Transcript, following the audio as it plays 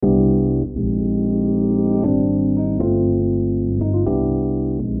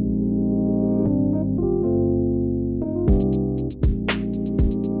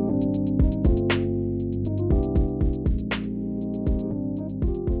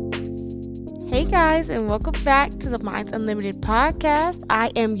Hey guys, and welcome back to the Minds Unlimited podcast.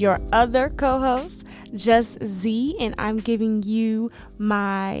 I am your other co-host, Just Z, and I'm giving you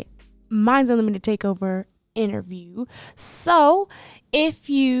my Minds Unlimited Takeover interview. So, if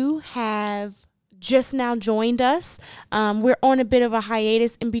you have just now joined us, we're on a bit of a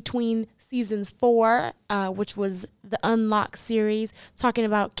hiatus in between seasons 4, which was the Unlock series, talking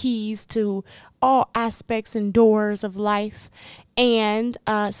about keys to all aspects and doors of life, and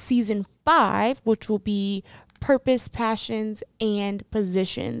season 5, which will be purpose, passions, and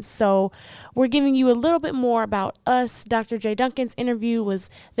positions. So we're giving you a little bit more about us. Dr. J. Duncan's interview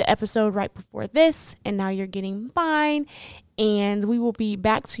was the episode right before this, and now you're getting mine. And we will be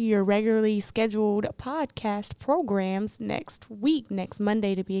back to your regularly scheduled podcast programs next week, next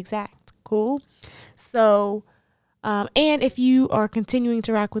Monday to be exact. Cool. So, and if you are continuing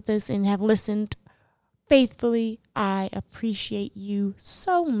to rock with us and have listened faithfully, I appreciate you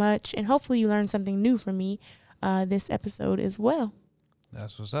so much. And hopefully you learned something new from me this episode as well.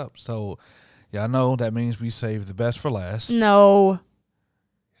 That's what's up. So, y'all know that means we saved the best for last. No.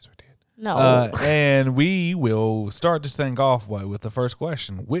 Yes, we did. No. And we will start this thing off with the first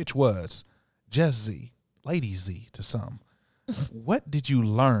question, which was, Just Z, Lady Z to some, what did you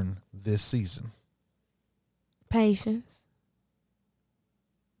learn this season? Patience.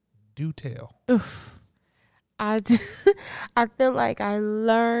 Do tell. Oof. I feel like I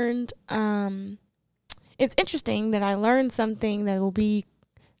learned, it's interesting that I learned something that will be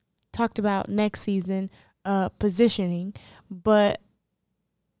talked about next season, positioning, but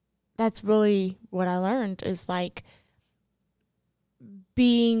that's really what I learned is like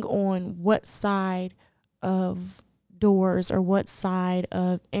being on what side of doors or what side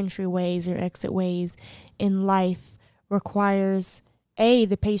of entryways or exit ways in life requires A,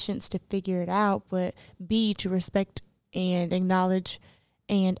 the patience to figure it out, but B, to respect and acknowledge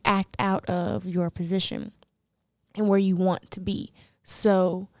and act out of your position and where you want to be.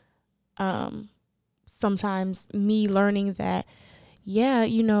 So sometimes me learning that, yeah,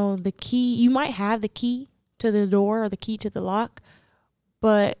 you know, the key, you might have the key to the door or the key to the lock,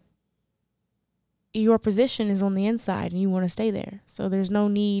 but your position is on the inside and you want to stay there. So there's no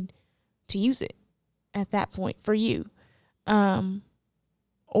need to use it at that point for you.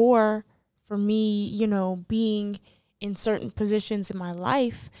 Or for me, you know, being in certain positions in my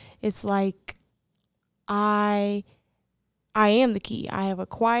life, it's like I am the key. I have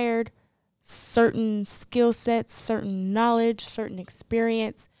acquired certain skill sets, certain knowledge, certain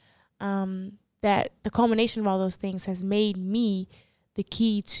experience, that the culmination of all those things has made me the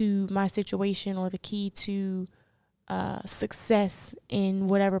key to my situation or the key to success in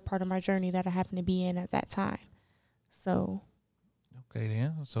whatever part of my journey that I happen to be in at that time. So. Okay,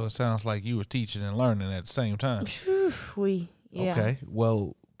 then. So it sounds like you were teaching and learning at the same time. Yeah. Okay.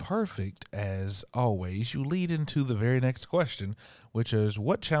 Well, perfect as always. You lead into the very next question, which is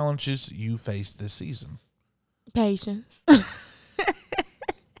what challenges you faced this season? Patience.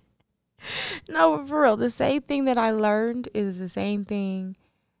 No, but for real, the same thing that I learned is the same thing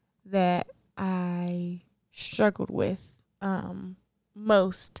that I struggled with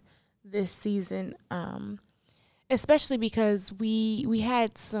most this season, especially because we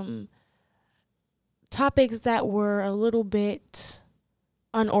had some topics that were a little bit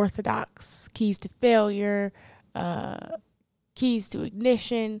unorthodox. Keys to failure, keys to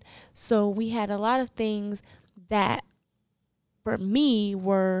ignition. So we had a lot of things that for me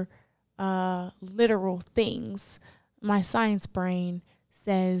were literal things. My science brain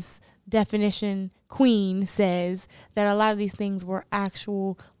says, definition queen says that a lot of these things were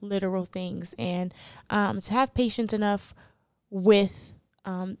actual literal things. And to have patience enough with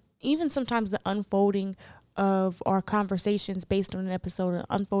even sometimes the unfolding of our conversations based on an episode, an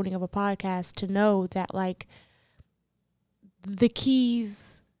unfolding of a podcast, to know that like the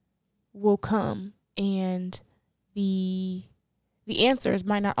keys will come and the answers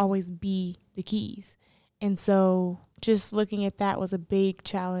might not always be the keys. And so just looking at that was a big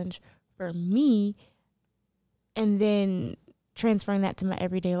challenge for me. And then transferring that to my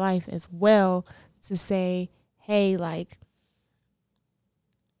everyday life as well to say, hey, like,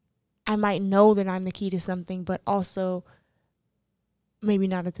 I might know that I'm the key to something, but also maybe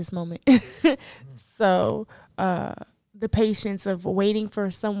not at this moment. So the patience of waiting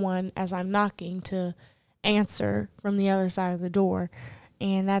for someone as I'm knocking to answer from the other side of the door.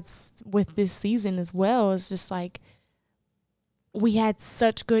 And that's with this season as well. It's just like we had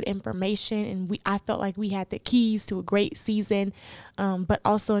such good information and I felt like we had the keys to a great season. But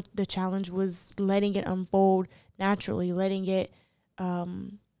also the challenge was letting it unfold naturally, letting it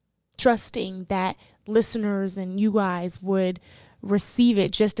trusting that listeners and you guys would receive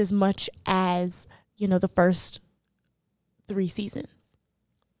it just as much as, the first 3 seasons.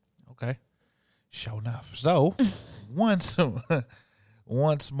 Okay. Sure enough. So once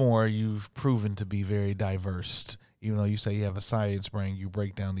more, you've proven to be very diverse. Even though you say you have a science brain, you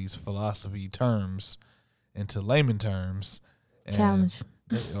break down these philosophy terms into layman terms. Challenge.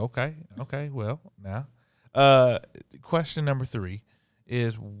 Okay. Well, now, question number 3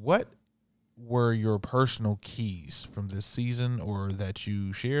 is, what were your personal keys from this season, or that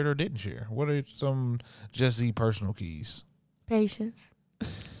you shared or didn't share? What are some Jessie personal keys? Patience.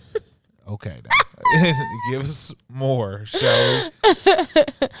 Okay, now. Give us more, shall we?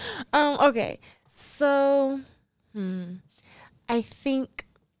 Okay. So, I think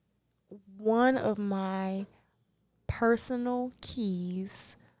one of my personal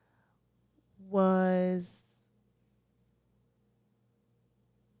keys was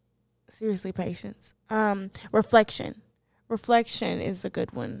seriously patience. Reflection. Reflection is a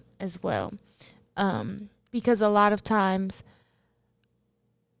good one as well. Because a lot of times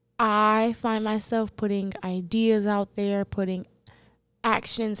I find myself putting ideas out there, putting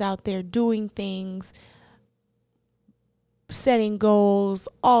actions out there, doing things, setting goals,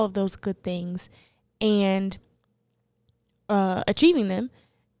 all of those good things, and achieving them,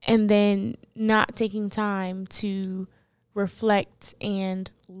 and then not taking time to reflect and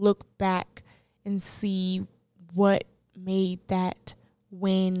look back and see what made that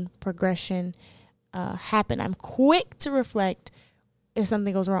win progression happen. I'm quick to reflect if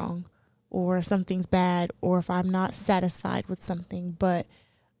something goes wrong or if something's bad or if I'm not satisfied with something. But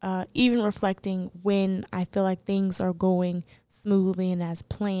even reflecting when I feel like things are going smoothly and as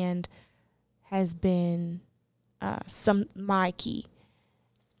planned has been my key.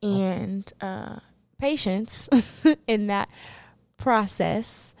 And patience in that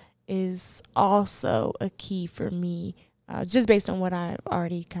process is also a key for me, just based on what I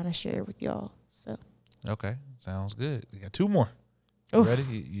already kind of shared with y'all. So okay, sounds good. You got 2 more. Oof. Ready?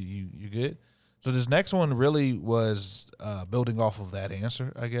 You good? So this next one really was building off of that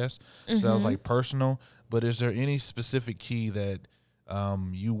answer, I guess. So that was like personal. But is there any specific key that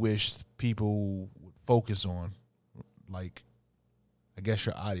you wish people would focus on? Like, I guess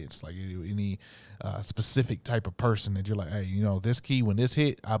your audience, like any specific type of person that you're like, hey, this key, when this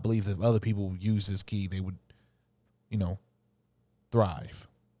hit, I believe that if other people use this key, they would, thrive.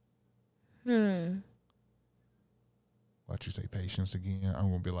 Why'd you say patience again? I'm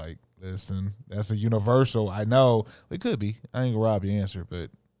gonna be like, listen, that's a universal. I know it could be. I ain't gonna rob your answer, but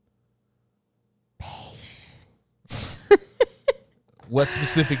patience. What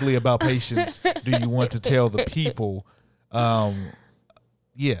specifically about patience do you want to tell the people?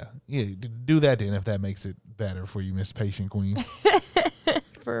 Yeah, do that then if that makes it better for you, Miss Patient Queen.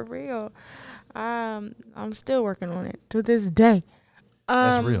 For real. I'm still working on it to this day.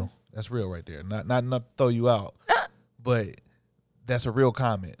 That's real. That's real right there. Not throw you out, but that's a real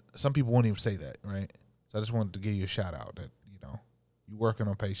comment. Some people won't even say that, right? So I just wanted to give you a shout out that you working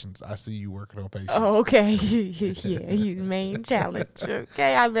on patience. I see you working on patience. Oh, okay. Yeah, you main challenge.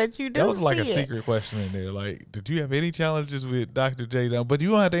 Okay, I bet you do. That was like a it. secret question in there. Like, did you have any challenges with Dr. J? But you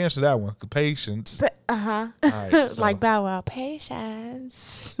don't have to answer that one. Patience. Right, so. Like Bow Wow,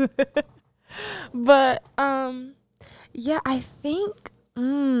 patience. But yeah, I think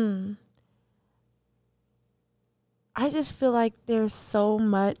I just feel like there's so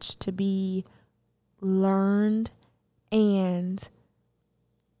much to be learned and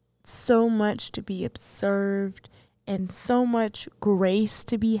so much to be observed and so much grace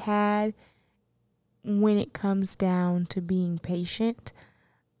to be had when it comes down to being patient,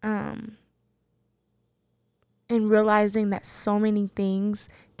 and realizing that so many things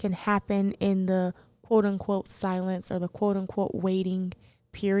can happen in the quote unquote silence or the quote unquote waiting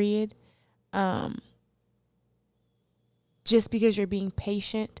period. Just because you're being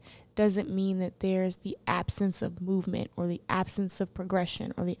patient doesn't mean that there's the absence of movement or the absence of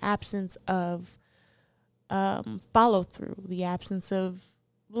progression or the absence of follow through, the absence of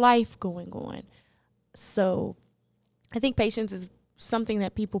life going on. So I think patience is something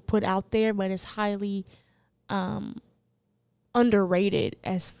that people put out there, but it's highly underrated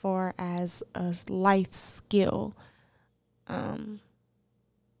as far as a life skill.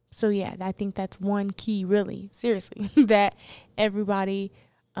 So yeah, I think that's one key, really, seriously, that everybody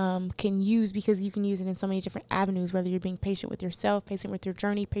can use, because you can use it in so many different avenues, whether you're being patient with yourself, patient with your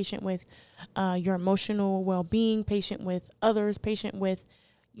journey, patient with your emotional well-being, patient with others, patient with,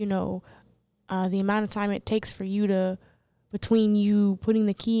 the amount of time it takes for you to, between you putting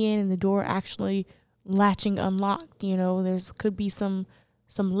the key in and the door actually latching unlocked. There's could be some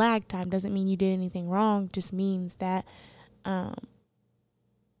lag time. Doesn't mean you did anything wrong, just means that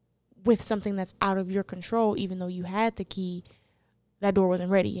with something that's out of your control, even though you had the key, that door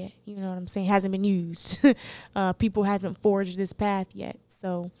wasn't ready yet. You know what I'm saying? Hasn't been used. People haven't forged this path yet.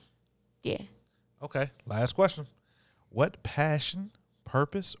 So, yeah. Okay, last question. What passion,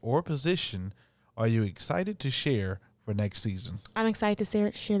 purpose, or position are you excited to share for next season? I'm excited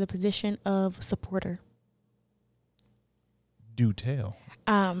to share the position of supporter. Do tell.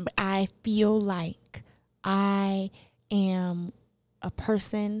 I feel like I am a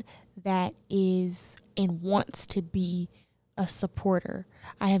person that is and wants to be a supporter.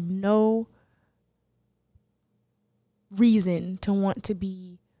 I have no reason to want to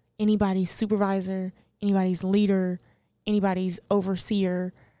be anybody's supervisor, anybody's leader, anybody's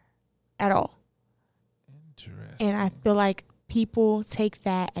overseer at all. Interesting. And I feel like people take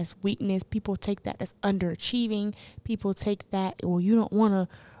that as weakness. People take that as underachieving. People take that, well, you don't want to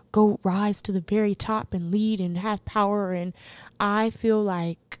go rise to the very top and lead and have power. And I feel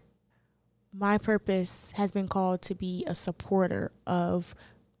like my purpose has been called to be a supporter of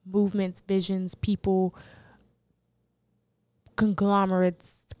movements, visions, people,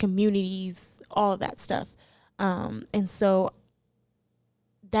 conglomerates, communities, all of that stuff. And so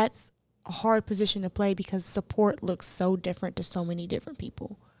that's a hard position to play because support looks so different to so many different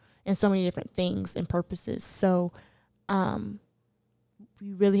people and so many different things and purposes. So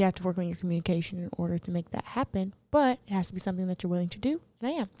you really have to work on your communication in order to make that happen, but it has to be something that you're willing to do, and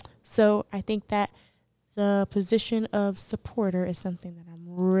I am. So I think that the position of supporter is something that I'm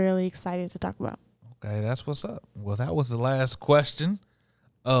really excited to talk about. Okay, that's what's up. Well, that was the last question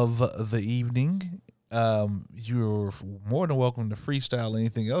of the evening. You're more than welcome to freestyle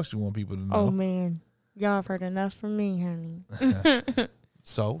anything else you want people to know. Oh, man. Y'all have heard enough from me, honey.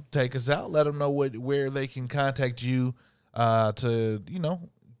 So take us out. Let them know where they can contact you to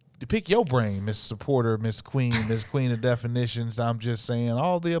pick your brain, Miss Supporter, Miss Queen of Definitions. I'm just saying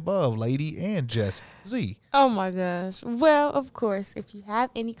all the above, lady and Jess Z. Oh, my gosh. Well, of course, if you have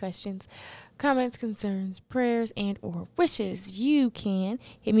any questions, comments, concerns, prayers, and or wishes, you can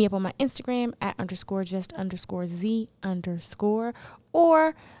hit me up on my Instagram at _just_Z_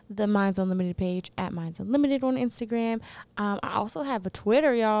 or the Minds Unlimited page at Minds Unlimited on Instagram. I also have a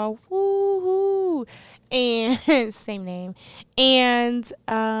Twitter, y'all. Woohoo! And same name. And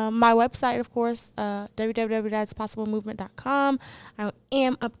my website, of course, www.possiblemovement.com. I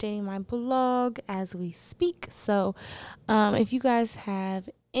am updating my blog as we speak. So if you guys have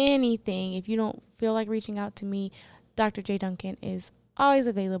anything, if you don't feel like reaching out to me, Dr. J. Duncan is always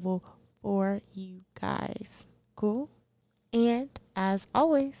available for you guys. Cool? And as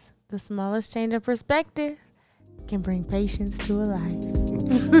always, the smallest change of perspective can bring patience to a life.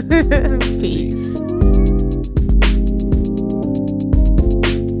 Peace.